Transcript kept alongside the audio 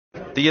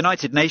The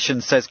United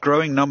Nations says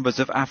growing numbers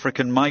of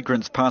African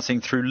migrants passing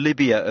through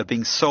Libya are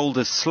being sold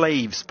as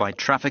slaves by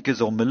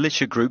traffickers or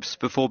militia groups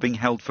before being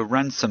held for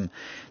ransom.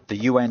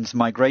 The UN's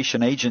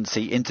migration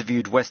agency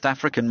interviewed West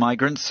African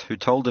migrants who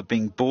told of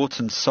being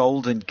bought and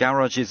sold in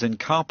garages and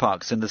car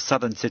parks in the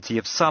southern city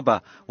of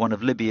Sabha, one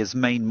of Libya's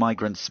main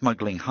migrant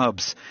smuggling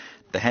hubs.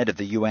 The head of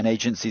the UN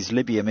agency's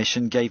Libya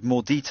mission gave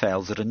more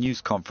details at a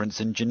news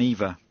conference in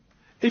Geneva.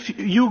 If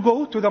you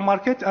go to the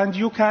market and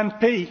you can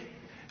pay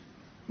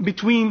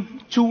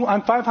between $200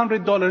 and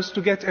 $500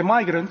 to get a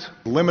migrant.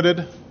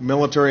 Limited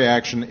military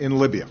action in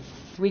Libya.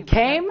 We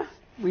came,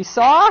 we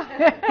saw,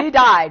 he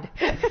died.